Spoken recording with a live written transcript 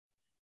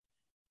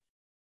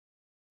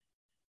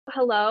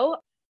Hello,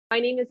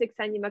 my name is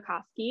Ksenia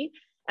Makoski,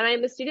 and I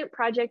am a student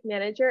project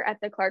manager at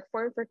the Clark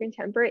Forum for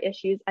Contemporary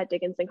Issues at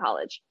Dickinson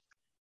College.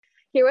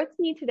 Here with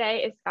me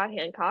today is Scott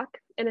Hancock,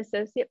 an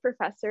associate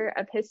professor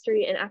of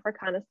history and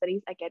Africana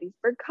studies at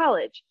Gettysburg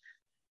College.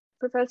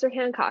 Professor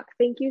Hancock,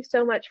 thank you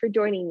so much for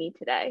joining me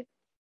today.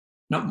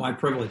 No, my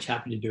privilege.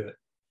 Happy to do it.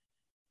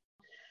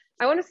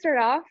 I want to start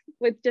off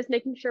with just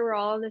making sure we're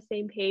all on the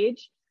same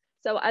page.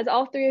 So as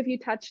all three of you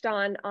touched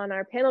on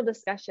our panel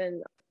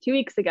discussion 2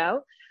 weeks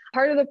ago,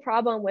 part of the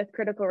problem with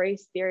critical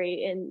race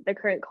theory in the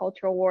current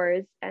cultural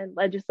wars and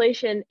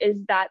legislation is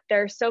that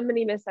there are so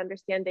many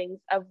misunderstandings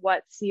of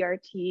what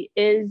CRT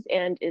is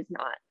and is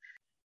not.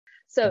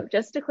 So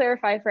just to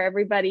clarify for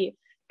everybody,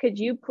 could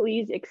you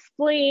please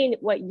explain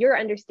what your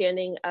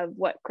understanding of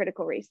what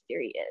critical race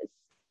theory is?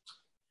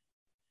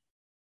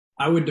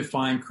 I would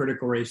define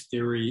critical race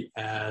theory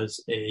as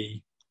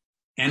an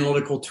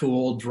analytical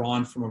tool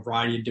drawn from a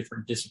variety of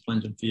different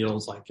disciplines and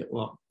fields like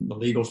the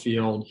legal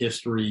field,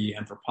 history,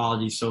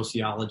 anthropology,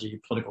 sociology,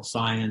 political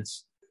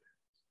science,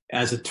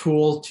 as a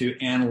tool to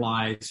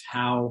analyze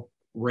how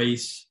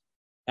race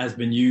has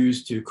been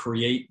used to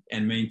create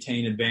and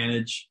maintain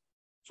advantage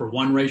for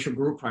one racial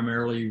group,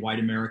 primarily white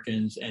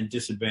Americans, and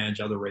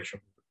disadvantage other racial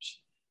groups.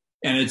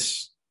 And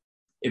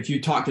if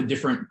you talk to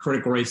different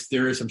critical race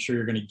theorists, I'm sure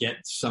you're going to get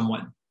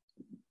somewhat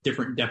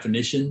different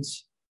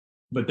definitions,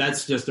 but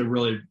that's just a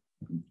really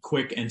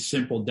quick and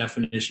simple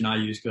definition I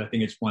use because I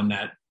think it's one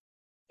that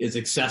is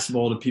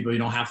accessible to people. You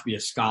don't have to be a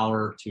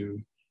scholar to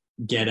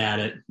get at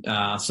it.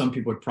 Some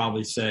people would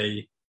probably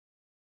say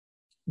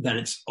that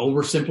it's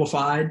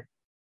oversimplified,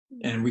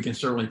 and we can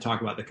certainly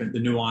talk about the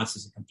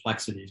nuances and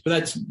complexities,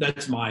 but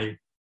that's my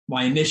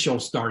initial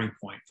starting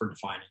point for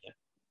defining it.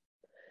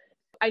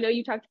 I know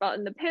you talked about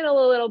in the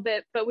panel a little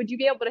bit, but would you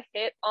be able to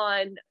hit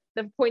on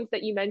the points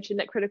that you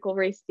mentioned that critical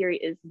race theory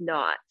is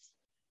not?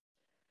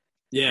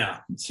 Yeah.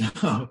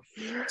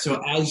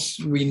 So as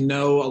we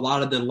know, a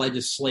lot of the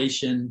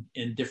legislation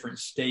in different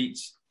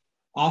states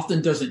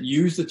often doesn't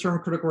use the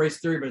term critical race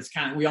theory, but it's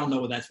we all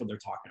know that's what they're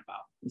talking about.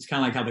 It's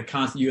kind of like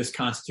how the U.S.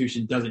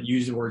 Constitution doesn't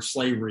use the word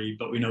slavery,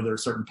 but we know there are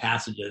certain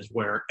passages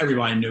where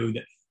everybody knew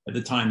that at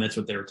the time that's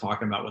what they were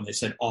talking about when they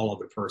said all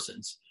other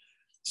persons.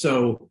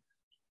 So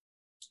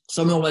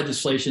some of the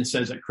legislation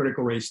says that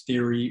critical race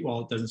theory, well,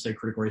 it doesn't say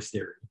critical race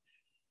theory.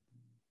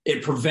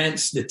 It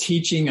prevents the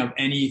teaching of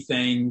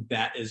anything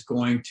that is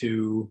going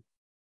to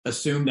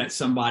assume that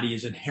somebody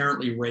is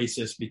inherently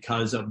racist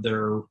because of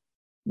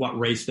what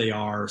race they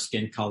are,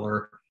 skin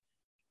color.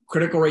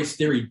 Critical race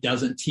theory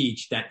doesn't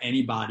teach that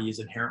anybody is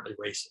inherently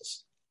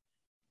racist.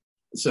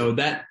 So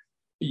that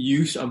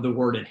use of the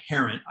word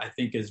inherent, I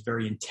think, is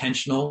very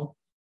intentional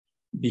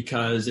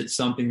because it's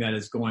something that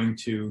is going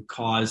to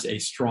cause a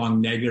strong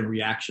negative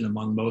reaction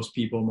among most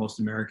people, most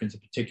Americans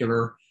in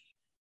particular.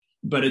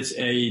 But it's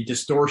a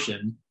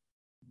distortion,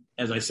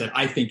 as I said,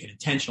 I think an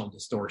intentional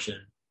distortion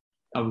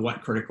of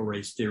what critical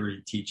race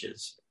theory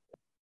teaches.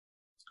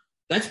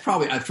 That's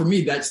probably, for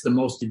me, that's the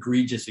most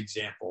egregious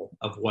example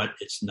of what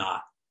it's not.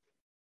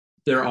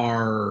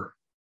 I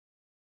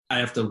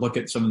have to look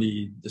at some of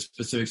the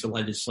specifics of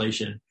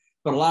legislation,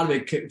 but a lot of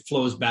it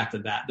flows back to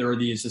that. There are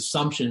these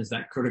assumptions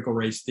that critical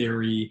race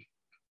theory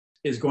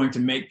is going to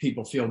make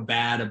people feel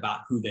bad about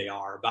who they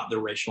are, about their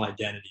racial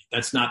identity.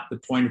 That's not the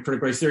point of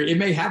critical race theory. It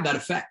may have that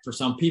effect for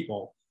some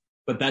people,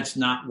 but that's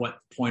not what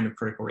the point of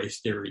critical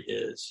race theory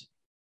is.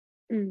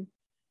 You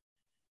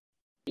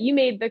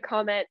made the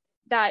comment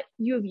that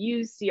you have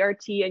used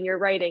CRT in your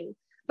writing,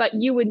 but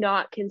you would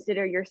not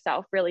consider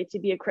yourself really to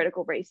be a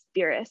critical race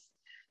theorist.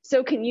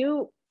 So can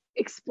you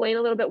explain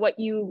a little bit what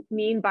you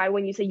mean by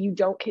when you say you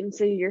don't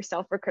consider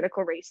yourself a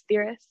critical race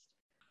theorist?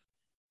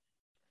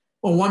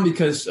 Well, one,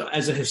 because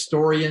as a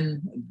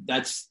historian,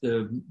 that's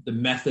the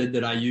method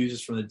that I use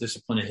is from the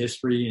discipline of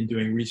history and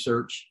doing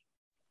research.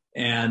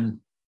 And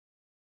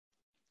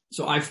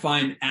so I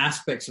find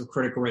aspects of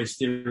critical race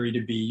theory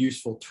to be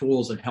useful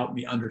tools that help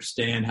me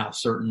understand how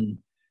certain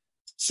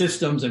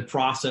systems and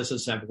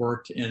processes have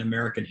worked in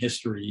American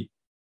history.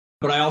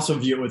 But I also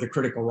view it with a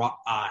critical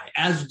eye,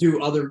 as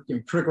do other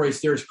critical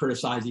race theorists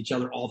criticize each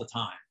other all the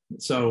time.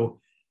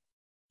 So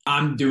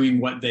I'm doing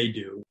what they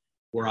do,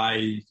 where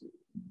I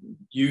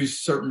use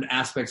certain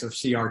aspects of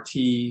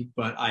CRT,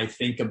 but I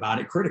think about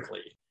it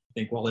critically. I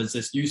think, well, is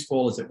this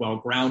useful? Is it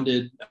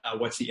well-grounded?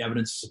 What's the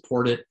evidence to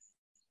support it?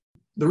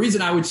 The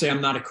reason I would say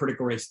I'm not a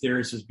critical race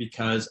theorist is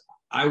because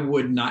I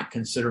would not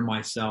consider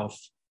myself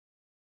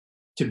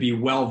to be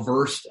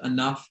well-versed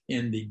enough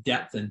in the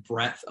depth and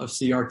breadth of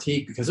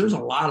CRT, because there's a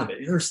lot of it.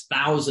 There's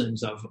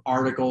thousands of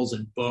articles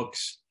and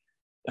books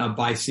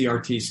by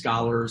CRT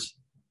scholars.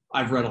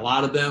 I've read a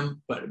lot of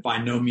them, but by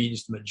no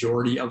means the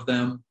majority of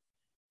them.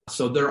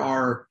 So there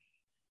are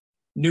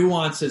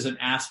nuances and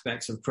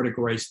aspects of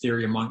critical race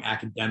theory among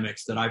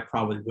academics that I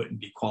probably wouldn't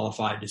be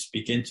qualified to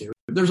speak into.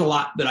 There's a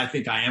lot that I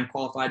think I am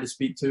qualified to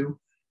speak to.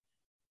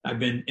 I've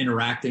been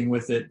interacting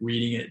with it,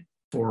 reading it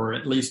for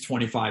at least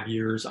 25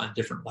 years on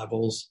different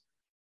levels.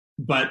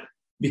 But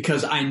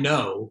because I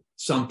know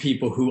some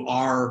people who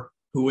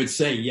would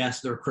say,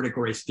 yes, they're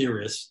critical race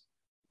theorists,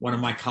 one of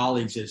my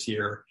colleagues is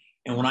here.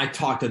 And when I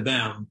talk to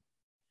them,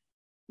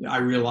 I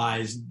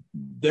realize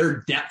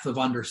their depth of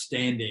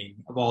understanding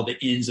of all the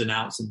ins and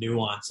outs and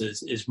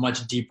nuances is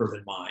much deeper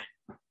than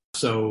mine.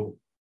 So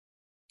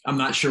I'm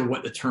not sure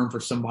what the term for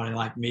somebody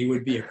like me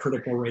would be, a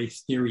critical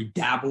race theory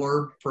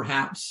dabbler,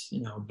 perhaps,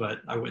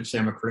 but I wouldn't say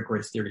I'm a critical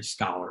race theory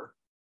scholar.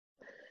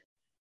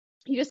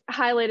 You just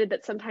highlighted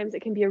that sometimes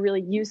it can be a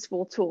really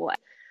useful tool.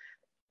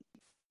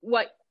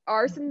 What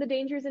are some of the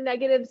dangers and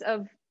negatives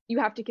of you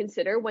have to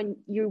consider when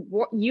you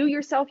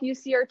yourself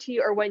use CRT,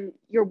 or when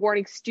you're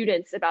warning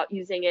students about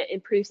using it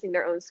and producing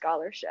their own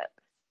scholarship?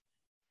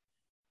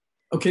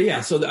 Okay,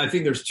 yeah. So I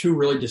think there's two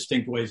really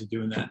distinct ways of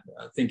doing that,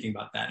 thinking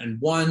about that. And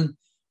one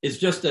is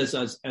just as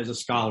a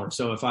scholar.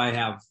 So if I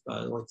have,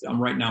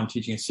 I'm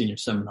teaching a senior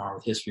seminar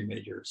with history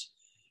majors,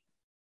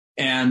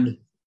 and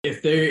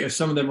if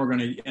some of them are going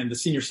to, and the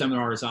senior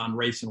seminar is on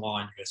race and law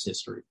and U.S.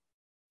 history.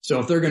 So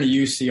if they're going to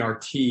use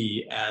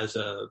CRT as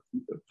a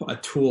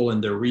tool in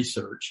their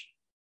research,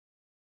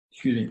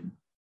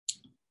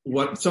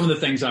 what some of the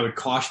things I would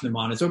caution them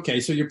on is, okay,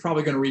 so you're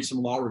probably going to read some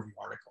law review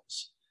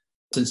articles,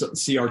 since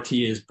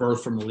CRT is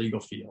birthed from the legal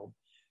field.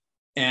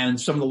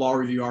 And some of the law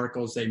review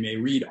articles they may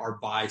read are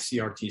by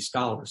CRT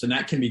scholars, and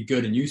that can be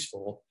good and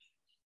useful,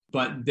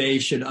 but they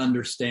should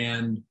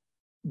understand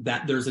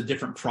that there's a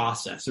different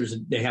process.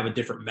 They have a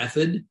different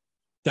method,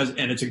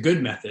 and it's a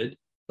good method,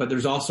 but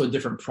there's also a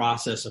different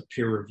process of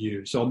peer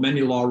review. So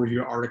many law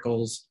review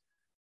articles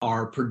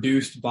are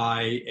produced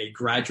by a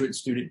graduate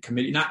student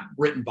committee, not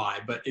written by,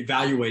 but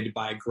evaluated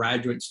by a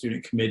graduate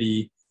student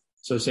committee.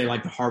 So say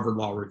like the Harvard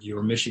Law Review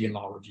or Michigan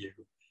Law Review.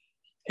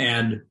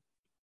 And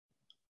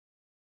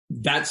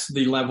that's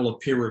the level of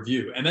peer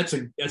review. And that's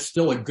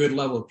still a good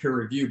level of peer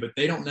review, but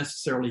they don't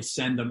necessarily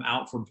send them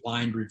out for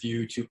blind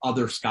review to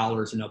other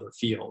scholars in other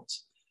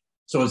fields.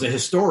 So as a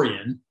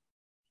historian,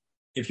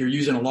 if you're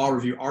using a law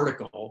review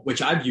article,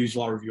 which I've used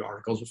law review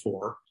articles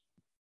before,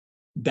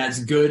 that's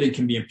good and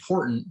can be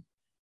important,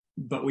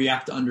 but we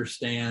have to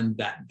understand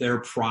that their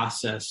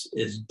process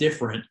is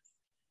different.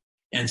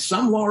 And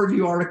some law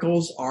review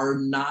articles are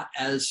not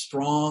as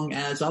strong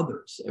as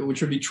others,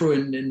 which would be true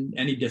in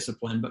any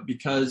discipline, but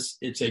because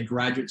it's a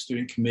graduate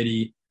student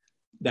committee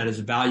that is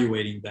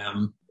evaluating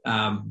them,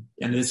 and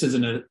this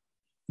isn't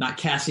not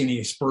casting any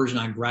aspersion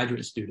on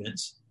graduate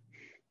students,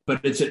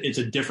 but it's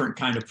a different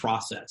kind of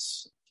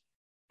process,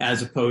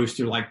 as opposed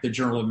to like the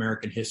Journal of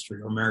American History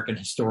or American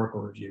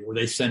Historical Review, where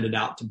they send it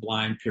out to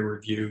blind peer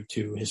review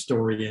to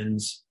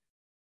historians,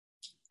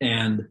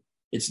 and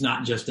it's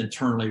not just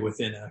internally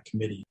within a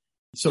committee.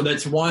 So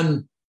that's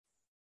one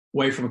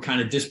way from a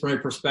kind of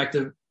disciplinary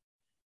perspective.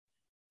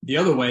 The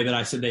other way that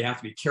I said they have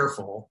to be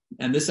careful,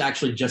 and this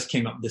actually just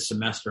came up this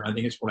semester, I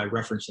think it's what I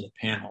referenced in the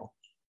panel,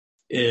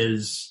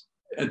 is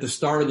at the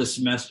start of the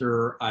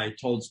semester, I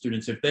told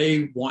students if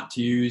they want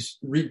to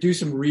do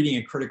some reading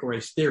in critical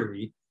race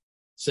theory,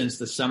 since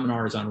the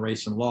seminar is on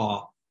race and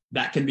law,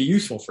 that can be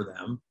useful for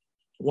them.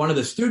 One of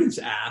the students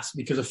asked,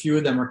 because a few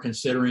of them are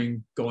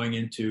considering going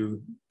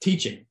into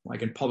teaching,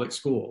 like in public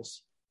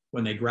schools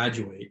when they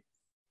graduate,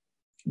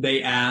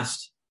 they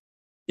asked,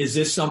 is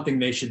this something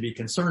they should be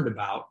concerned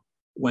about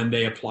when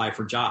they apply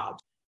for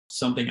jobs?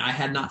 Something I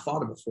had not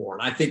thought of before.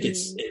 And I think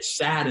it's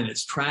sad and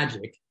it's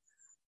tragic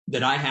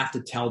that I have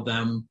to tell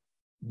them,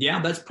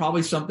 yeah, that's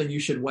probably something you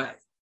should weigh.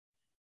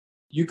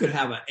 You could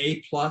have an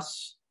A+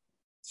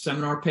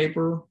 seminar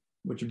paper,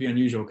 which would be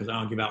unusual because I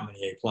don't give out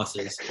many A+.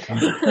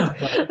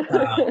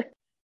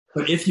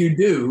 But if you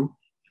do,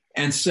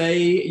 and say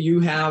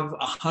you have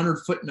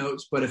 100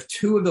 footnotes, but if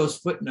 2 of those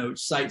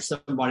footnotes cite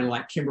somebody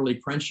like Kimberly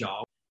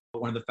Crenshaw,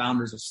 one of the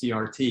founders of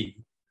CRT,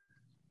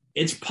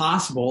 it's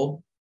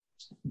possible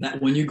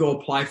that when you go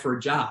apply for a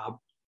job,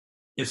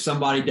 if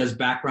somebody does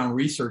background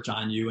research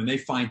on you and they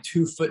find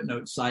 2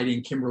 footnotes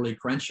citing Kimberly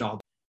Crenshaw,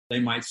 they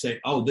might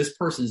say, oh, this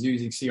person's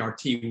using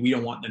CRT. We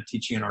don't want them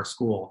teaching in our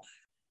school.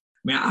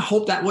 I mean, I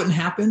hope that wouldn't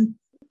happen.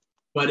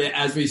 But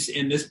as we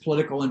in this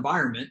political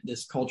environment,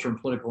 this culture and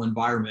political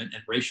environment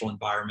and racial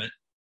environment,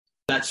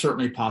 that's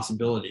certainly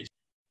possibilities.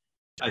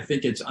 I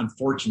think it's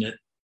unfortunate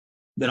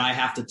that I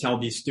have to tell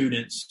these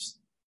students,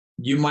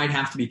 you might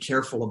have to be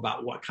careful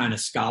about what kind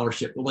of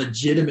scholarship,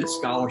 legitimate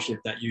scholarship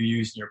that you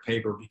use in your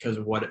paper because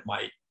of what it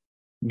might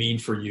mean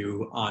for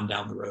you on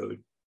down the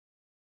road.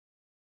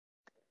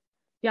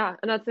 Yeah,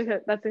 and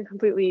that's a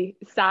completely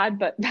sad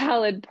but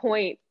valid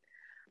point.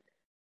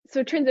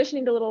 So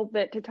transitioning a little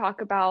bit to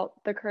talk about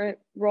the current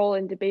role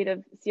and debate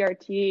of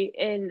CRT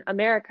in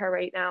America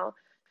right now.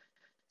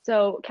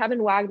 So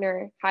Kevin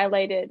Wagner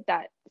highlighted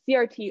that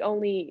CRT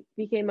only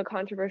became a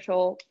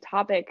controversial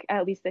topic,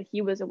 at least that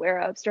he was aware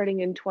of, starting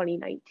in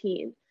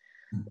 2019.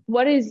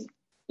 What is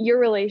your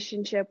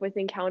relationship with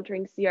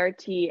encountering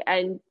CRT?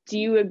 And do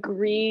you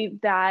agree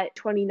that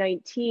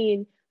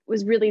 2019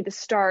 was really the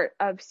start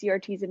of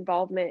CRT's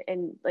involvement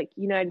in like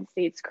United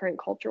States current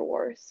culture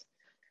wars?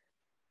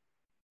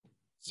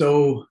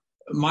 So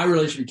my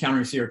relationship with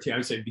encountering CRT, I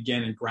would say,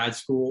 began in grad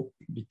school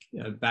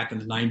back in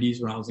the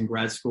 90s when I was in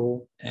grad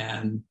school.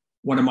 And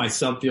one of my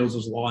subfields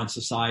was law and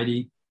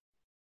society.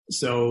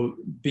 So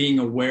being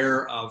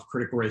aware of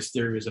critical race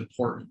theory is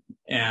important.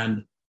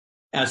 And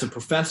as a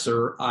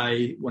professor,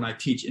 when I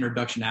teach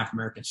Introduction to African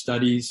American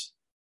Studies,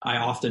 I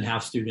often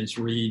have students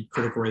read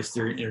Critical Race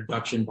Theory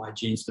Introduction by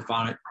Gene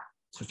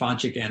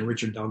Stefanchik and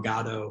Richard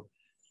Delgado.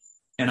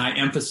 And I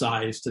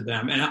emphasize to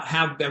them, and I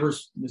have ever,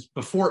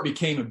 before it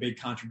became a big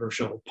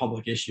controversial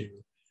public issue,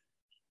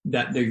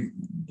 that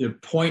the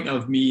point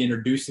of me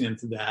introducing them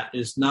to that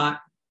is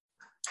not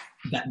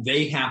that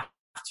they have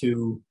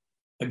to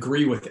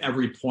agree with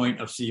every point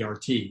of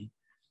CRT.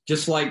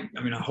 Just like,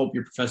 I hope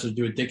your professors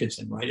do at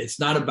Dickinson, right? It's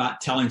not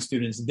about telling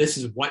students, this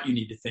is what you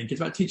need to think.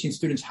 It's about teaching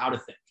students how to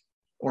think,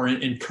 or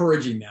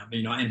encouraging them,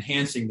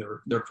 enhancing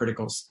their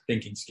critical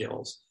thinking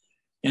skills.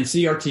 And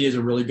CRT is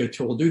a really good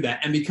tool to do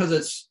that. And because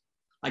it's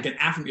like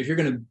if you're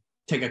going to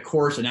take a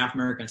course in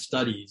African American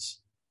Studies,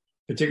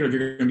 particularly if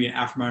you're going to be an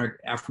African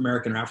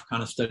American or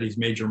Africana Studies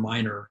major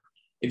minor,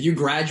 if you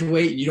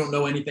graduate and you don't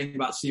know anything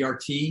about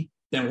CRT,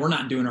 then we're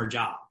not doing our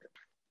job,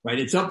 right?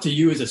 It's up to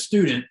you as a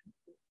student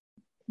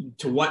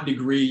to what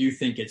degree you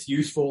think it's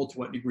useful, to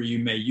what degree you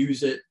may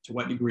use it, to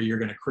what degree you're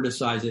going to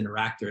criticize it,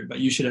 interact with it, but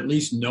you should at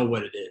least know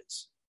what it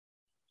is.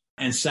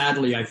 And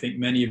sadly, I think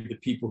many of the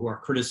people who are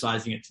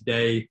criticizing it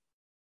today,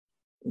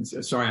 and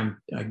sorry,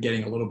 I'm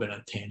getting a little bit on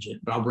a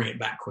tangent, but I'll bring it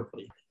back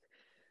quickly.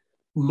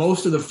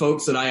 Most of the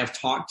folks that I have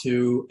talked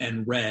to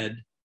and read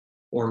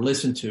or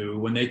listened to,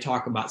 when they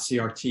talk about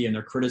CRT and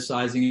they're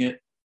criticizing it,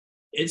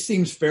 it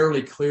seems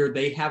fairly clear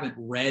they haven't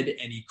read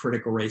any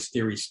critical race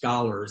theory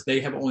scholars.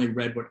 They have only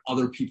read what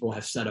other people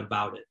have said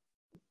about it,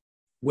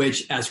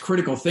 which as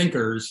critical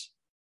thinkers,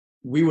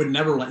 we would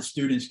never let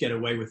students get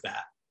away with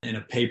that in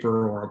a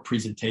paper or a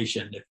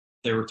presentation. If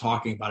they were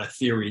talking about a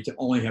theory, to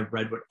only have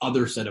read what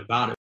others said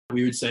about it,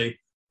 we would say,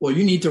 well,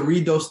 you need to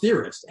read those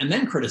theorists and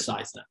then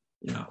criticize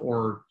them,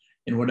 or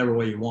in whatever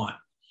way you want.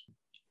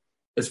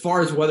 As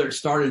far as whether it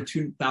started in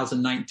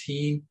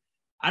 2019,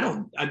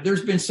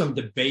 there's been some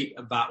debate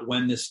about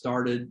when this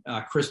started.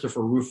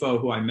 Christopher Rufo,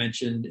 who I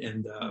mentioned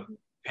in the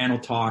panel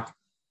talk,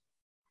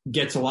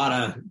 gets a lot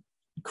of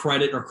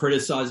credit or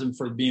criticism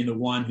for being the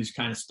one who's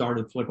kind of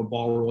started political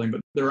ball rolling,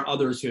 but there are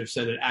others who have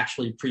said it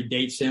actually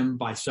predates him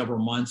by several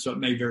months, so it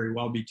may very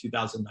well be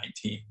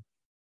 2019.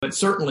 But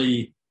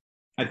certainly,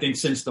 I think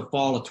since the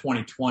fall of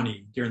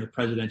 2020, during the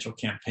presidential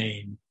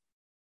campaign,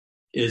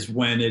 is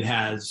when it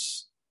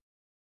has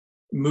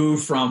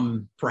moved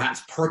from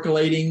perhaps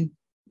percolating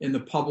in the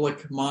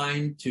public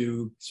mind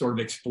to sort of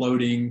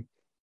exploding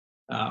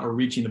or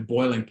reaching the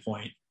boiling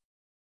point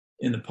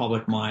in the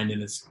public mind,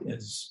 and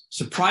is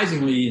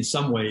surprisingly, in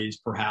some ways,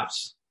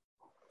 perhaps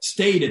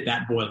stayed at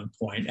that boiling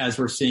point, as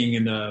we're seeing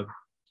in the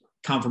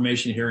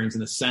confirmation hearings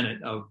in the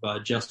Senate of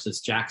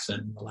Justice Jackson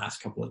in the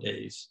last couple of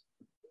days.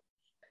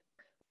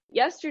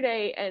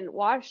 Yesterday in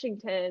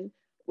Washington,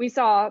 we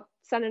saw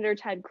Senator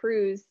Ted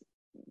Cruz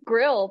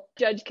grill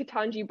Judge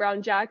Ketanji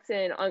Brown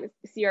Jackson on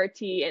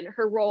CRT and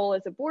her role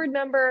as a board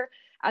member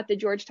at the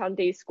Georgetown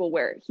Day School,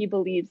 where he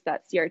believes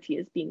that CRT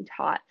is being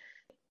taught.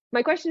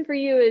 My question for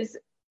you is,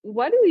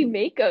 what do we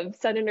make of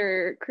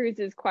Senator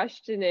Cruz's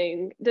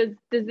questioning? Does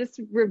this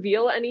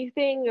reveal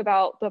anything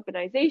about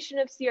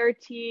weaponization of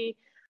CRT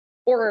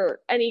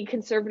or any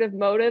conservative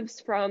motives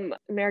from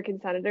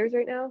American senators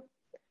right now?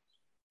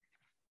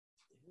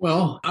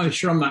 Well, I'm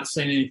sure I'm not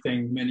saying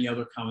anything many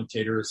other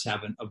commentators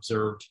haven't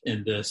observed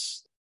in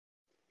this.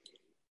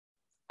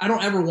 I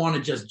don't ever want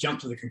to just jump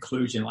to the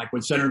conclusion like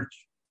what Senator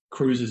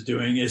Cruz is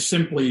doing is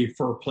simply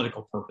for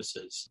political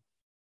purposes,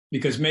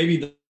 because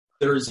maybe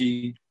there's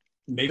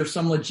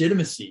some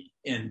legitimacy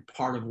in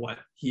part of what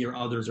he or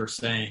others are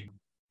saying.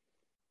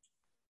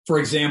 For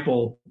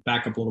example,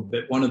 back up a little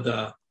bit, one of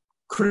the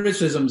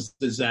criticisms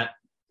is that,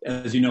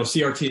 as you know,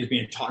 CRT is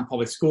being taught in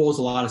public schools.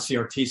 A lot of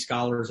CRT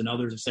scholars and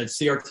others have said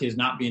CRT is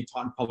not being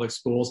taught in public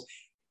schools.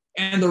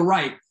 And they're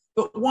right.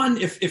 But one,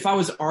 if I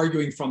was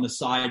arguing from the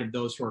side of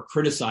those who are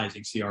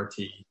criticizing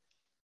CRT,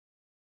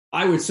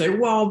 I would say,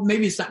 well,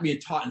 maybe it's not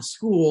being taught in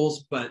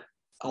schools, but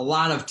a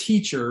lot of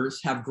teachers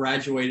have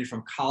graduated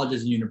from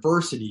colleges and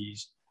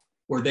universities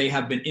where they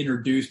have been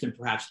introduced and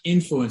perhaps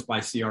influenced by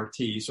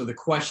CRT. So the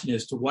question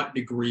is, to what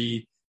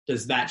degree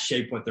does that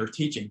shape what they're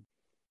teaching?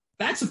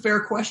 That's a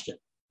fair question.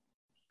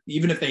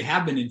 Even if they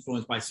have been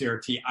influenced by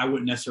CRT, I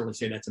wouldn't necessarily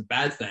say that's a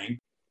bad thing,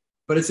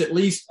 but it's at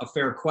least a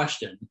fair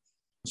question.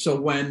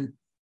 So when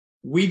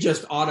we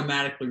just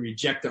automatically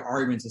reject their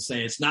arguments and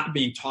say it's not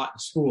being taught in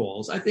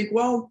schools, I think,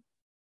 well,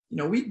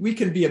 we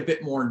can be a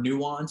bit more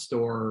nuanced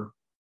or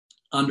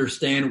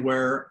understand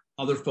where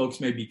other folks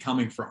may be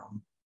coming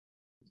from.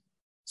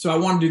 So I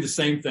want to do the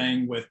same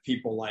thing with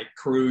people like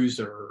Cruz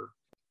or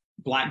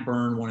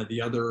Blackburn, one of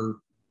the other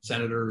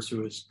senators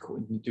who is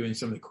doing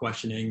some of the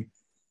questioning.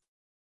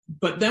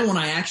 But then when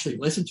I actually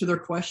listen to their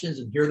questions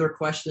and hear their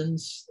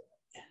questions,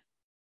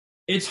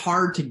 it's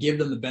hard to give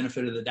them the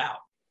benefit of the doubt,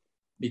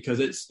 because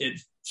it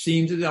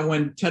seems that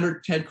when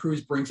Ted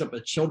Cruz brings up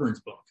a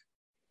children's book,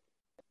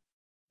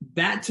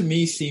 that to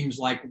me seems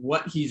like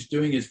what he's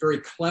doing is very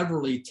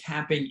cleverly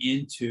tapping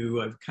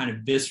into a kind of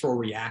visceral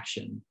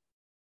reaction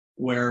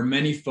where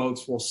many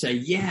folks will say,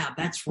 yeah,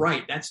 that's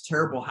right. That's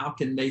terrible. How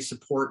can they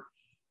support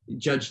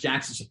Judge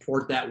Jackson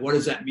support that? What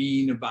does that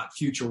mean about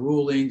future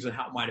rulings and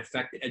how it might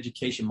affect the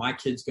education my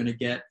kid's going to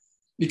get?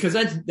 Because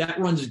that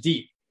runs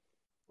deep,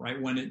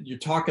 right? When you're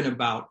talking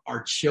about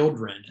our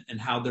children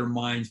and how their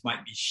minds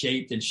might be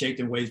shaped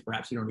in ways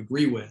perhaps you don't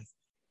agree with,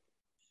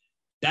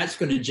 that's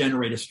going to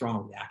generate a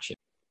strong reaction.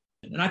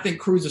 And I think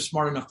Cruz is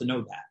smart enough to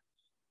know that.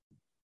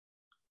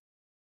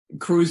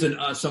 Cruz and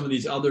some of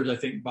these others, I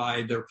think,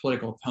 by their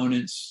political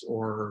opponents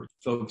or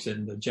folks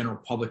in the general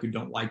public who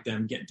don't like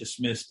them, get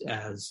dismissed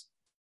as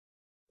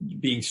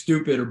being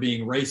stupid or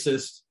being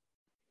racist.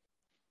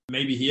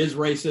 Maybe he is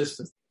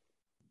racist. I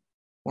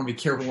want to be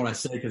careful what I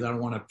say because I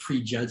don't want to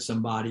prejudge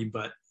somebody,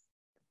 but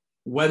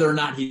whether or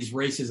not he's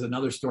racist is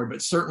another story,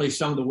 but certainly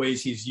some of the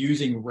ways he's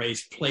using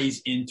race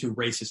plays into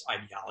racist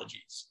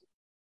ideologies.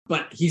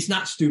 But he's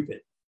not stupid.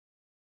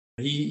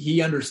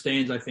 He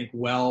understands, I think,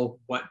 well,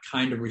 what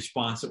kind of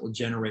response it will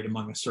generate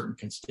among a certain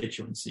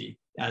constituency,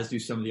 as do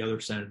some of the other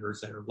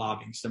senators that are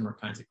lobbying similar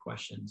kinds of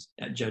questions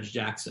at Judge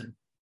Jackson.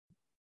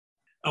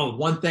 Oh,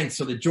 one thing.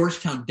 So the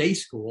Georgetown Day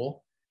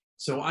School.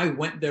 So I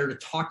went there to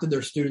talk to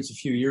their students a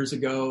few years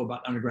ago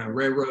about Underground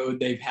Railroad.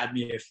 They've had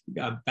me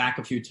back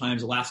a few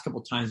times, the last couple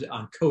of times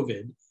on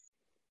COVID.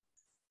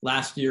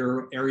 Last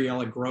year,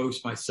 Ariella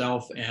Gross,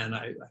 myself, and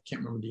I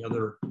can't remember the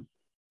other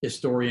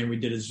historian, we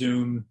did a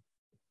Zoom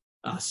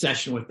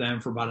session with them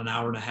for about an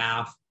hour and a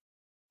half.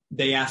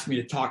 They asked me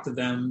to talk to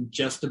them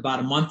just about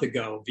a month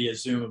ago via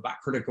Zoom about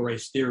critical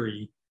race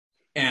theory.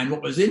 And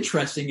what was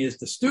interesting is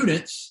the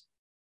students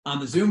on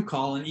the Zoom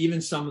call, and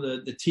even some of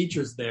the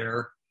teachers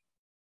there,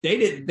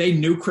 they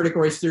knew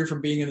critical race theory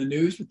from being in the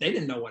news, but they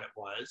didn't know what it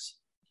was.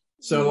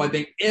 So I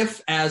think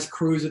if, as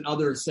Cruz and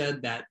others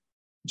said, that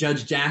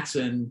Judge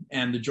Jackson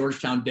and the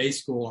Georgetown Day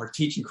School are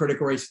teaching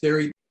critical race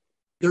theory,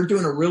 they're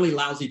doing a really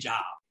lousy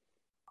job.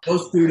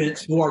 Those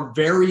students who are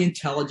very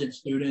intelligent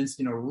students,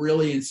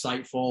 really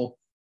insightful,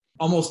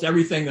 almost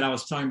everything that I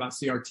was talking about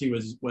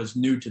CRT was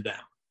new to them.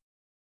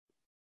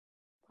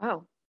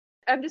 Wow.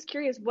 I'm just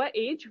curious, what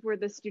age were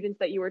the students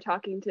that you were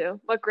talking to?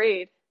 What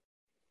grade?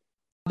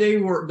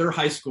 They're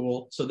high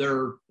school. So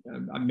they're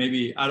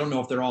maybe, I don't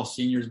know if they're all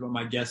seniors, but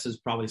my guess is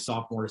probably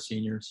sophomore to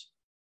seniors.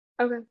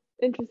 Okay.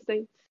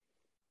 Interesting.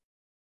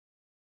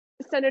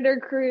 Senator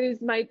Cruz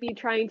might be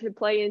trying to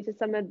play into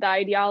some of the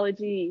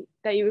ideology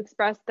that you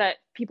expressed, that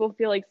people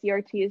feel like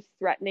CRT is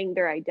threatening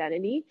their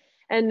identity.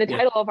 And the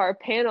title of our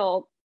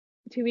panel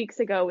 2 weeks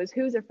ago was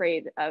Who's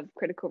Afraid of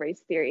Critical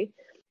Race Theory?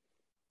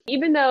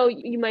 Even though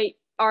you might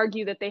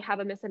argue that they have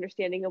a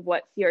misunderstanding of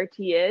what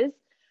CRT is,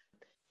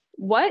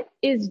 what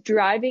is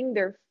driving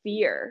their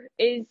fear?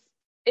 Is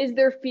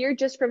their fear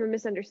just from a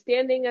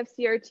misunderstanding of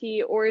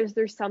CRT, or is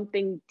there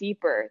something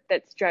deeper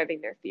that's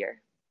driving their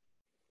fear?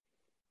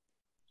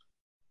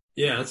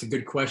 Yeah, that's a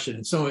good question.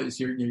 And so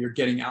you're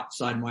getting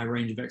outside my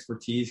range of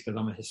expertise because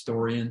I'm a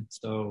historian.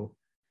 So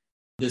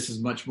this is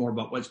much more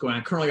about what's going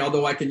on currently,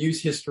 although I can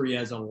use history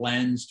as a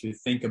lens to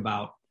think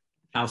about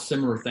how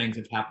similar things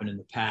have happened in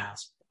the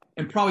past.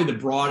 And probably the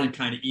broad and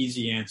kind of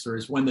easy answer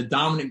is when the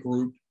dominant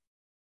group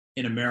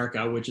in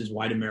America, which is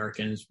white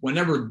Americans,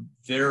 whenever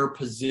their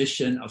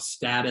position of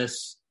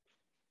status,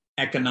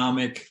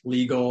 economic,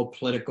 legal,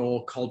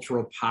 political,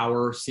 cultural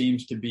power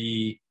seems to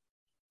be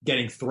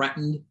getting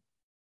threatened,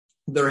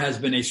 there has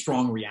been a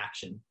strong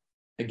reaction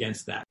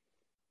against that.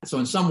 So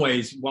in some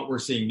ways, what we're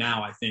seeing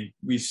now, I think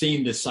we've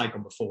seen this cycle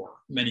before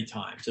many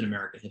times in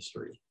American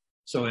history.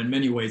 So in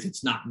many ways,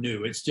 it's not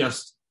new. It's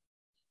just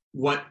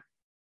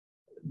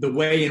the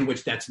way in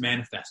which that's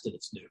manifested,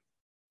 it's new.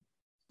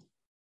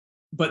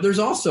 But there's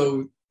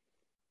also,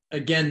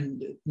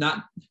 again,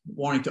 not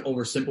wanting to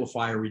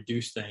oversimplify or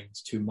reduce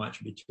things too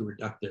much, be too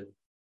reductive.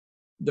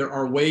 There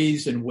are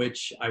ways in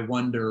which I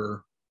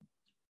wonder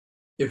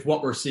if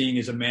what we're seeing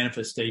is a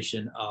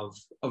manifestation of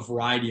a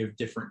variety of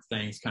different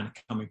things kind of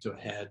coming to a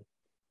head.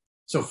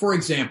 So for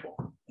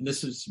example, and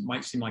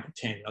might seem like a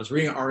tangent, I was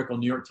reading an article in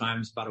the New York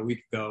Times about a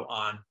week ago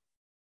on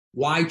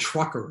why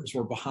truckers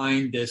were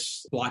behind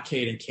this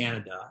blockade in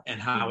Canada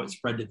and how it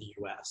spread to the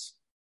US.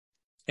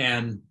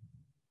 And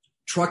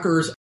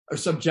truckers are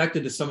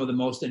subjected to some of the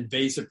most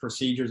invasive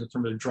procedures in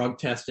terms of drug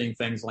testing,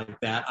 things like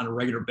that on a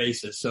regular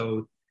basis.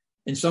 So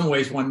in some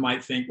ways, one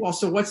might think, well,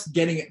 so what's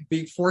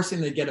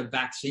forcing them to get a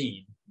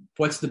vaccine?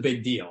 What's the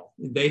big deal?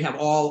 They have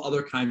all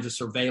other kinds of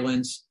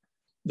surveillance.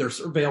 They're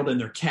surveilled in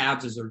their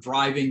cabs as they're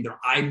driving. Their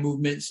eye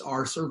movements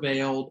are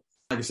surveilled.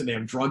 Like I said, they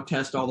have drug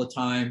tests all the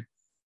time.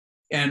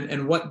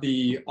 And what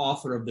the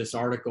author of this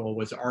article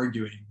was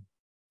arguing,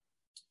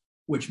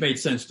 which made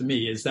sense to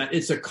me, is that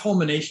it's a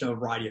culmination of a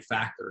variety of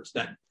factors,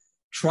 that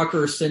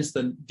truckers, since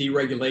the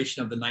deregulation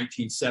of the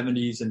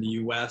 1970s in the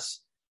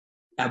US,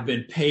 have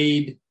been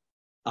paid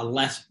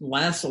less.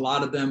 A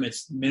lot of them,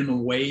 it's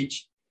minimum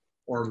wage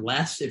or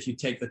less. If you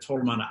take the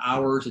total amount of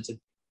hours, it's a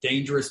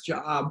dangerous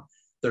job.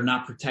 They're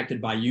not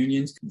protected by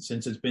unions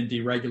since it's been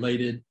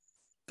deregulated.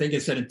 I think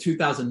it said in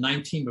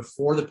 2019,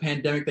 before the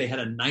pandemic, they had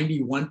a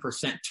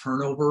 91%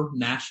 turnover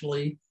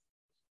nationally.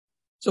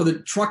 So the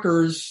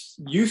truckers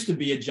used to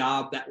be a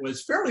job that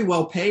was fairly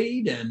well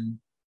paid, and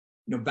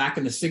back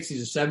in the 60s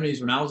and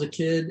 70s when I was a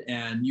kid,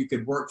 and you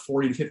could work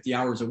 40 to 50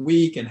 hours a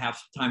week and have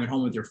time at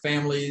home with your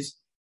families.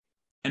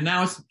 And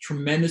now it's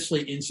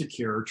tremendously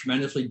insecure,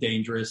 tremendously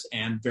dangerous,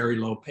 and very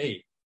low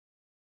paid.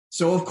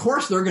 So of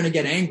course they're going to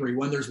get angry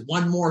when there's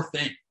one more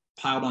thing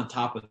piled on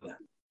top of them,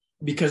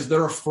 because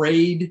they're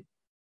afraid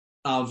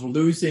of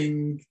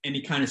losing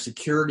any kind of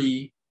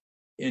security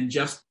in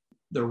just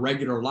their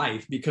regular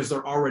life because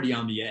they're already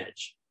on the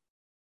edge.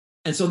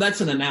 And so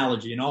that's an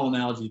analogy, and all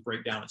analogies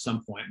break down at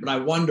some point. But I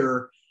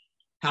wonder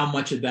how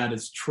much of that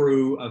is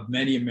true of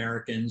many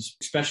Americans,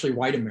 especially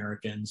white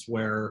Americans,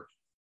 where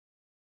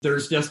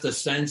there's just a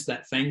sense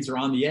that things are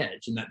on the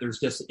edge and that there's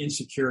just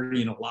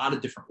insecurity in a lot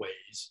of different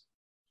ways.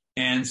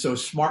 And so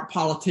smart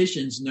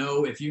politicians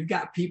know if you've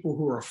got people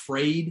who are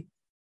afraid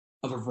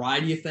of a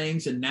variety of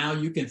things, and now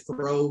you can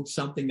throw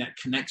something that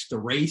connects to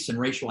race and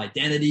racial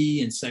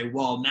identity and say,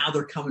 well, now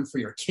they're coming for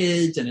your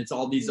kids, and it's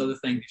all these other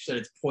things. You said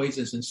it's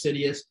poisonous,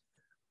 insidious.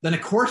 Then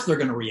of course they're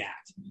going to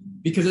react,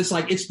 because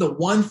it's the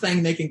one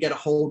thing they can get a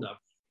hold of.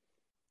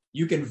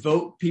 You can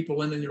vote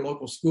people in your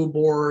local school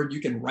board. You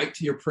can write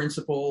to your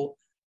principal.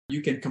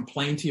 You can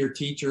complain to your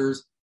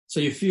teachers. So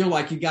you feel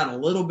like you got a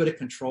little bit of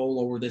control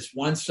over this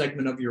one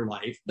segment of your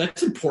life.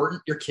 That's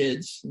important, your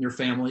kids and your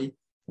family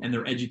and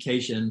their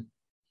education,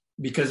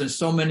 because in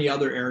so many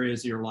other areas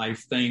of your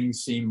life,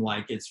 things seem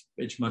like it's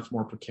much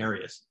more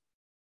precarious.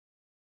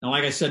 Now,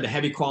 like I said, the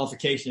heavy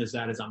qualification is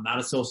I'm not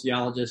a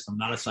sociologist, I'm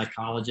not a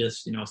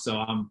psychologist,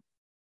 so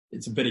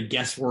it's a bit of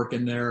guesswork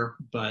in there.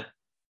 But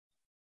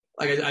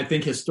I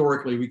think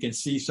historically we can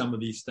see some of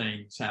these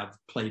things have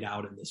played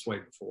out in this way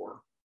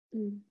before.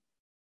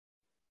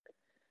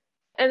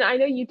 And I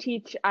know you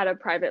teach at a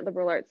private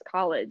liberal arts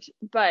college,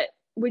 but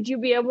would you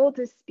be able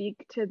to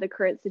speak to the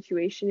current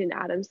situation in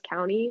Adams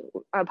County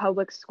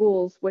public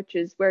schools, which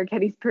is where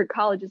Gettysburg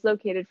College is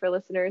located for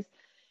listeners,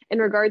 in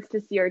regards to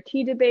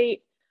CRT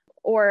debate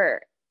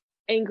or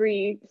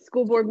angry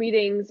school board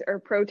meetings or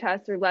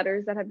protests or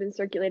letters that have been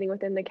circulating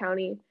within the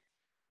county?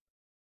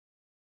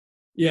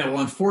 Yeah,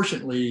 well,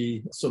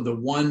 unfortunately, so the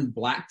one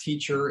Black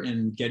teacher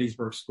in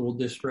Gettysburg School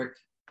District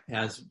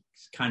has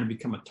kind of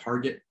become a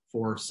target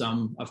for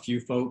a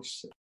few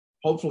folks,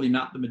 hopefully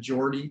not the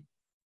majority,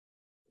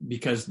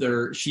 because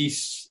she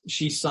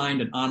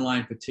signed an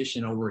online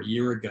petition over a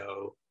year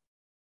ago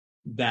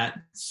that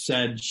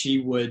said she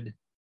would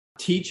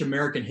teach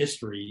American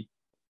history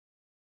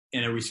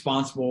in a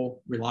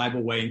responsible,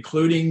 reliable way,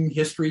 including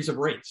histories of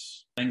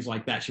race, things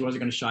like that. She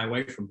wasn't going to shy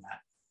away from that.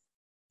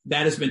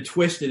 That has been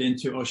twisted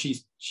into,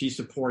 she's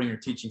supporting or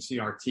teaching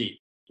CRT,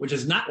 which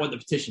is not what the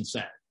petition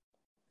said.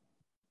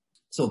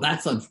 So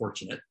that's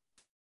unfortunate.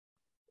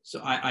 So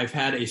I've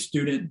had a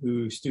student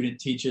who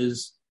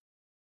teaches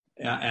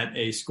at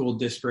a school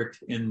district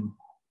in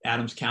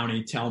Adams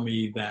County tell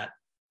me that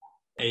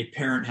a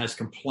parent has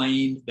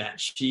complained that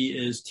she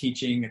is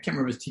teaching, I can't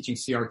remember if it's teaching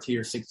CRT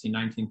or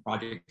 1619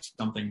 project,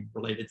 something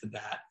related to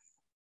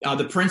that.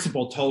 The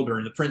principal told her,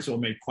 and the principal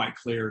made quite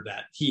clear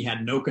that he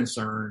had no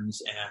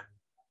concerns and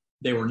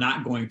they were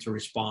not going to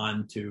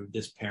respond to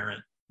this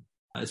parent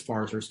as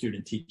far as her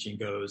student teaching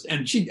goes.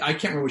 And I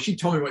can't remember, she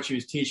told me what she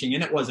was teaching,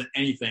 and it wasn't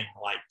anything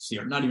like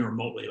CRT, not even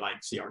remotely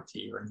like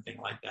CRT or anything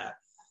like that.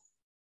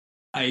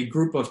 A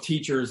group of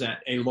teachers at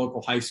a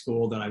local high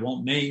school that I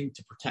won't name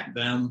to protect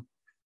them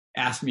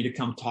asked me to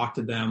come talk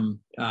to them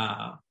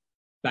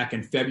back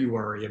in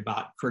February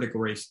about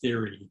critical race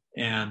theory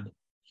and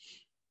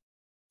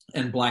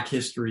Black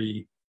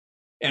history.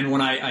 And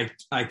when I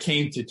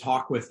came to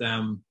talk with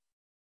them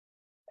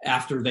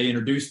after they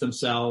introduced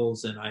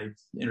themselves and I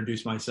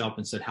introduced myself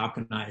and said, how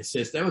can I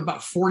assist? There was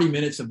about 40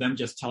 minutes of them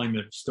just telling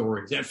their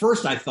stories. At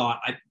first I thought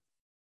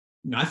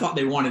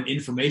they wanted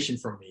information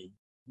from me.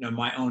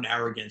 My own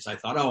arrogance. I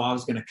thought, I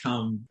was going to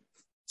come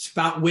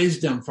spout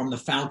wisdom from the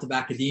fount of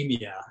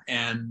academia,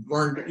 and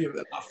learned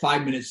about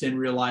 5 minutes in,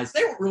 realized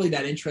they weren't really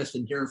that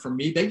interested in hearing from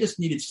me. They just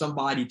needed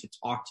somebody to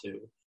talk to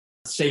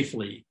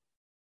safely.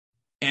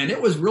 And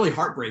it was really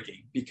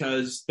heartbreaking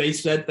because they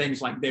said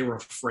things like they were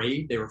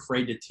afraid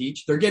to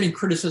teach. They're getting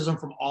criticism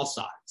from all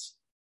sides,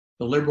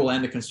 the liberal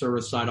and the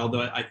conservative side,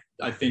 although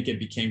I think it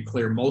became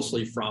clear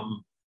mostly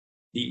from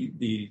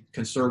the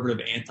conservative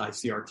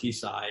anti-CRT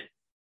side.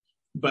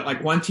 But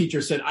like one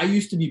teacher said, I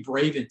used to be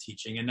brave in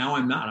teaching and now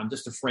I'm not. I'm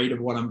just afraid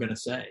of what I'm going to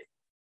say.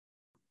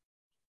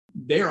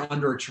 They're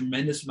under a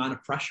tremendous amount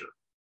of pressure.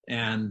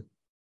 And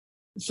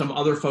some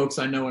other folks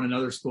I know in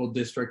another school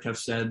district have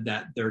said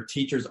that their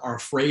teachers are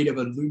afraid of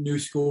a new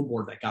school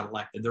board that got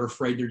elected. They're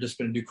afraid they're just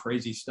going to do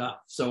crazy stuff.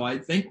 So I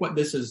think what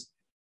this is,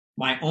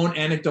 my own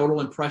anecdotal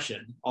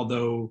impression,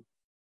 although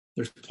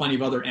there's plenty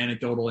of other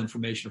anecdotal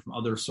information from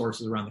other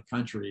sources around the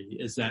country,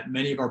 is that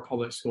many of our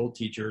public school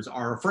teachers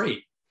are afraid.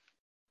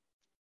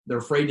 They're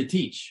afraid to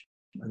teach.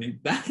 I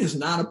think that is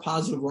not a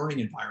positive learning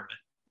environment.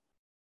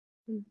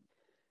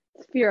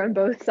 It's fear on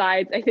both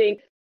sides, I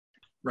think.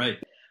 Right.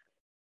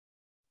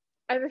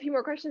 I have a few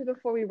more questions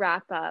before we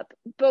wrap up,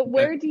 but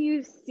where do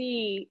you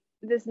see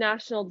this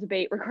national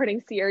debate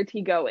regarding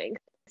CRT going?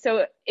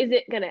 So is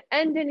it going to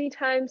end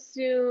anytime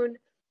soon?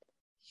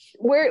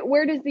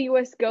 Where does the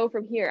US go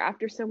from here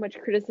after so much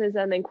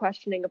criticism and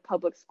questioning of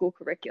public school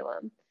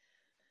curriculum?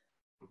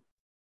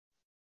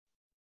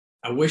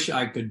 I wish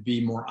I could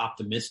be more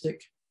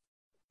optimistic.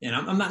 And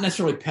I'm not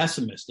necessarily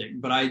pessimistic,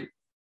 but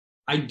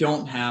I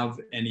don't have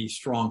any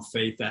strong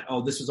faith that,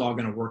 oh, this is all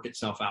going to work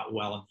itself out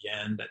well in the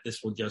end, that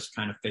this will just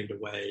kind of fade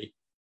away.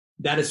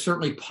 That is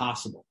certainly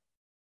possible.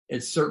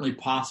 It's certainly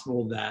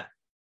possible that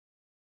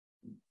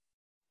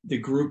the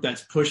group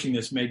that's pushing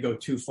this may go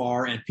too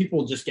far and people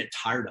will just get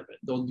tired of it.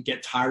 They'll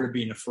get tired of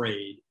being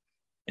afraid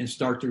and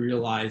start to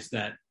realize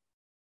that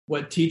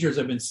what teachers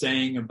have been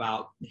saying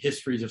about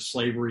histories of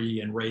slavery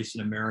and race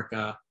in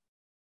America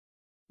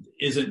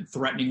isn't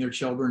threatening their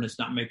children. It's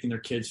not making their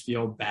kids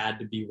feel bad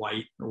to be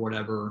white or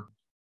whatever.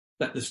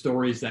 That the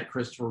stories that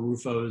Christopher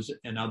Rufo's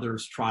and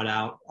others trot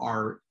out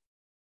are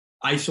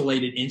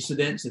isolated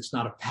incidents. It's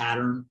not a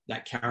pattern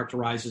that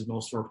characterizes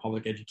most of our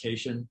public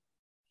education.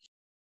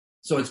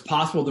 So it's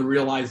possible to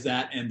realize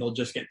that and they'll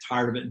just get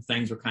tired of it and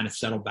things will kind of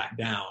settle back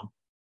down.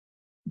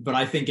 But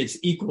I think it's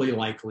equally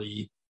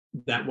likely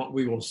that what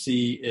we will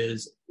see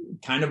is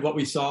kind of what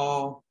we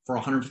saw for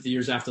 150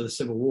 years after the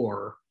Civil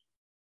War,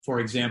 for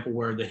example,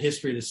 where the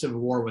history of the Civil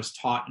War was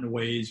taught in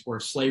ways where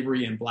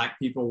slavery and Black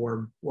people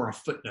were a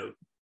footnote,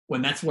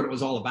 when that's what it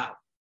was all about,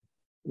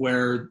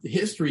 where the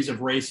histories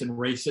of race and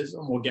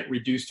racism will get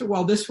reduced to,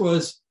 well, this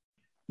was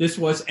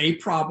a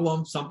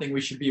problem, something we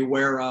should be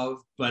aware of,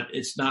 but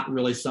it's not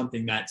really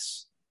something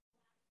that's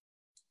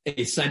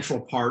a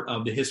central part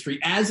of the history,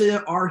 as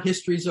are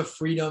histories of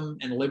freedom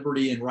and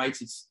liberty and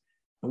rights.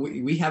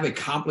 We have a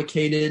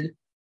complicated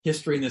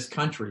history in this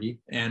country,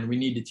 and we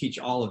need to teach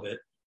all of it.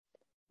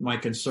 My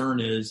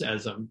concern is,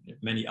 as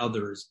many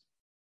others,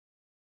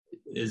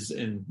 is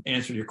in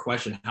answer to your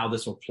question, how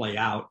this will play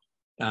out,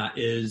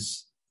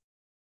 is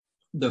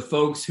the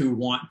folks who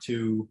want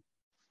to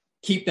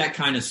keep that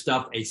kind of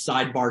stuff a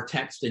sidebar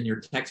text in your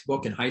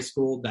textbook in high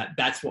school,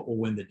 that's what will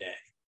win the day.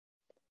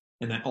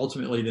 And that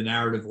ultimately the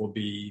narrative will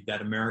be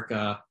that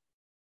America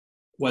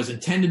was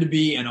intended to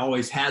be and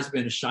always has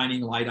been a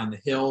shining light on the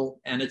hill.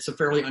 And it's a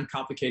fairly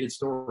uncomplicated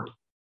story.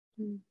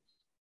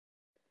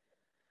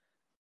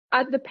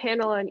 At the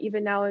panel, and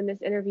even now in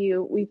this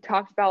interview, we've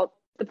talked about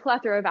the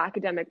plethora of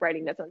academic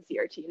writing that's on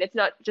CRT. And it's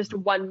not just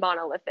one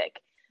monolithic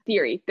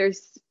theory.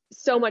 There's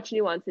so much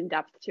nuance and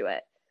depth to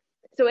it.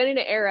 So in an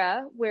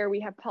era where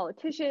we have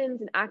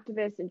politicians and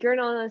activists and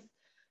journalists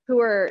who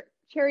are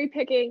cherry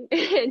picking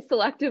and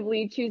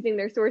selectively choosing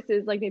their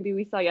sources, like maybe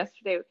we saw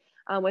yesterday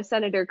with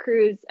Senator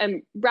Cruz,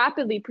 and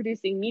rapidly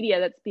producing media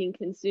that's being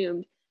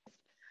consumed,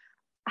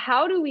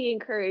 how do we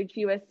encourage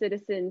US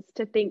citizens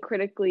to think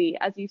critically,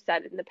 as you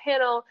said in the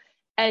panel,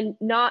 and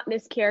not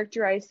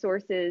mischaracterize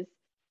sources,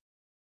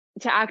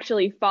 to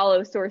actually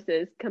follow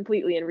sources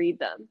completely and read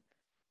them?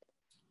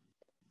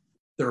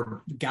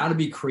 There got to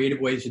be creative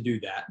ways to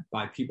do that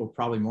by people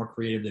probably more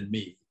creative than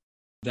me.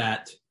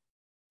 That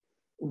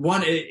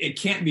one, it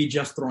can't be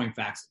just throwing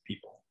facts at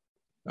people.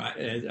 Right?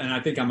 And I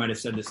think I might have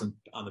said this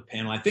on the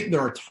panel. I think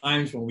there are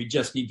times when we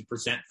just need to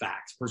present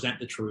facts, present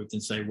the truth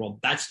and say, well,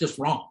 that's just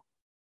wrong.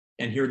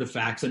 And here are the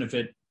facts. And if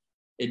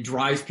it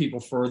drives people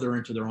further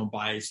into their own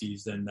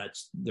biases, then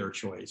that's their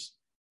choice.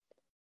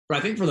 But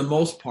I think for the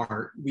most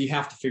part, we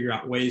have to figure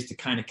out ways to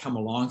kind of come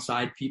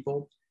alongside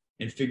people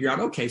and figure out,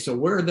 okay, so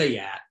where are they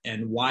at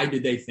and why do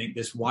they think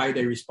this? Why are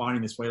they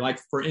responding this way? Like,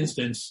 for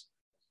instance,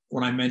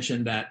 when I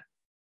mentioned that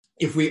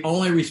if we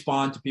only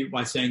respond to people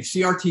by saying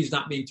CRT is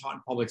not being taught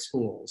in public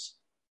schools,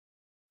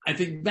 I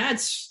think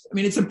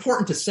it's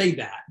important to say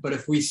that, but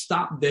if we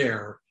stop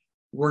there,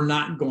 we're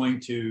not going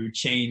to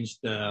change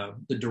the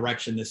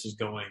direction this is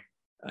going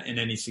in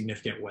any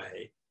significant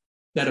way.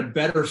 That a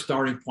better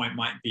starting point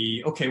might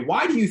be, okay,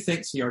 why do you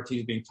think CRT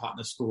is being taught in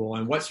the school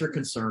and what's your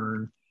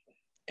concern?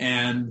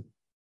 And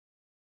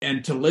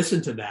to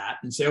listen to that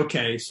and say,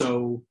 okay,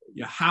 so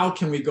how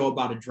can we go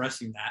about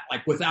addressing that,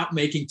 like without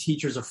making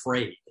teachers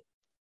afraid?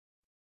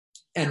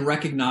 And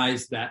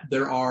recognize that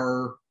there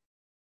are,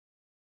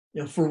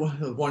 for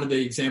one of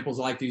the examples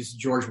I like to use,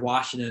 George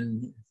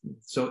Washington.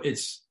 So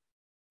it's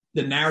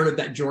the narrative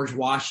that George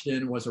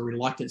Washington was a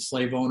reluctant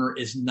slave owner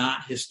is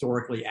not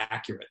historically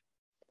accurate.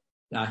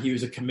 He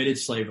was a committed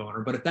slave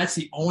owner. But if that's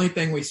the only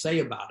thing we say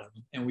about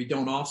him, and we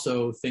don't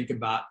also think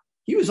about,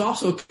 he was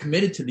also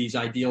committed to these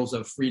ideals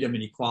of freedom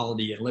and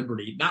equality and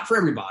liberty, not for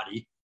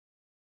everybody,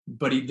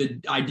 but the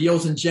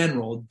ideals in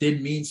general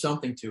did mean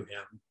something to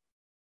him.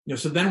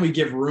 So then we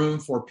give room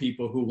for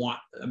people who want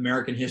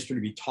American history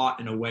to be taught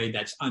in a way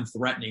that's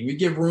unthreatening. We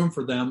give room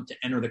for them to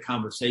enter the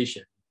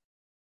conversation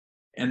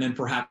and then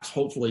perhaps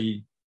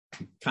hopefully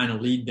kind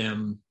of lead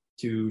them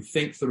to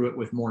think through it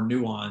with more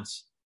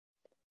nuance.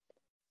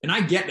 And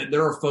I get that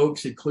there are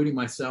folks, including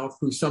myself,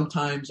 who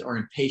sometimes are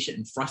impatient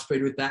and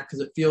frustrated with that because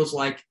it feels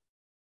like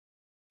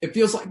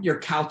you're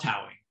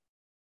kowtowing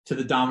to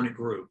the dominant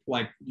group.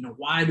 Like,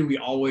 why do we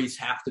always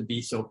have to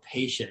be so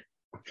patient?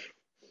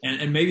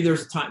 And maybe there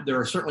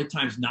are certainly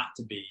times not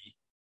to be,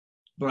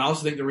 but I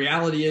also think the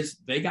reality is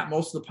they got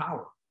most of the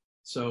power.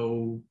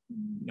 So,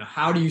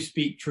 how do you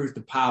speak truth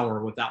to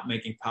power without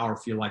making power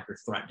feel like you're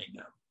threatening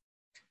them?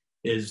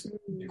 Is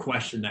the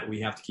question that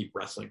we have to keep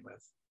wrestling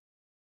with.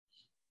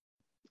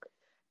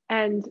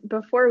 And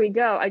before we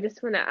go, I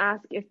just want to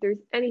ask if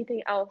there's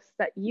anything else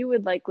that you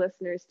would like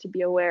listeners to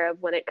be aware of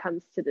when it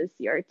comes to the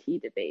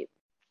CRT debate.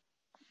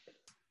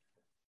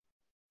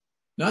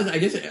 No, I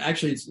guess it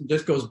actually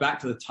just goes back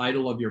to the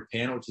title of your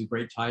panel, which is a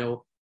great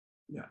title.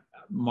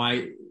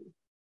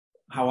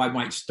 How I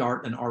might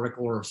start an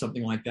article or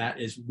something like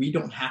that is we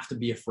don't have to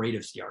be afraid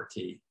of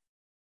CRT,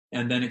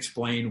 and then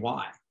explain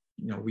why.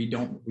 We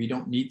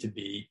don't need to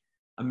be.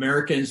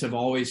 Americans have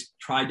always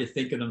tried to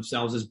think of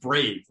themselves as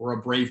brave. We're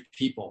a brave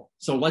people.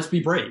 So let's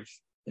be brave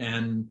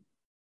and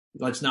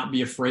let's not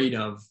be afraid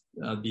of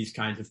these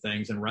kinds of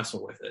things and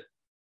wrestle with it.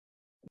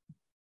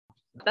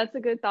 That's a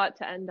good thought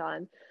to end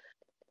on.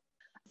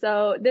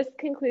 So this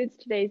concludes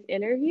today's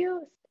interview.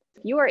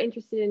 If you are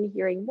interested in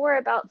hearing more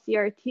about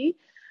CRT,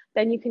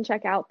 then you can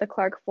check out the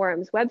Clark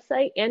Forum's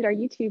website and our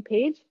YouTube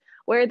page,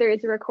 where there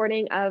is a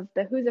recording of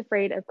the Who's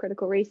Afraid of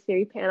Critical Race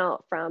Theory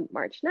panel from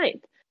March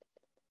 9th.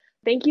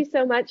 Thank you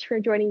so much for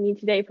joining me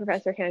today,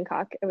 Professor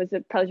Hancock. It was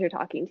a pleasure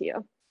talking to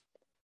you.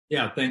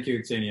 Yeah, thank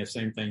you, Xenia.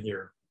 Same thing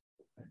here.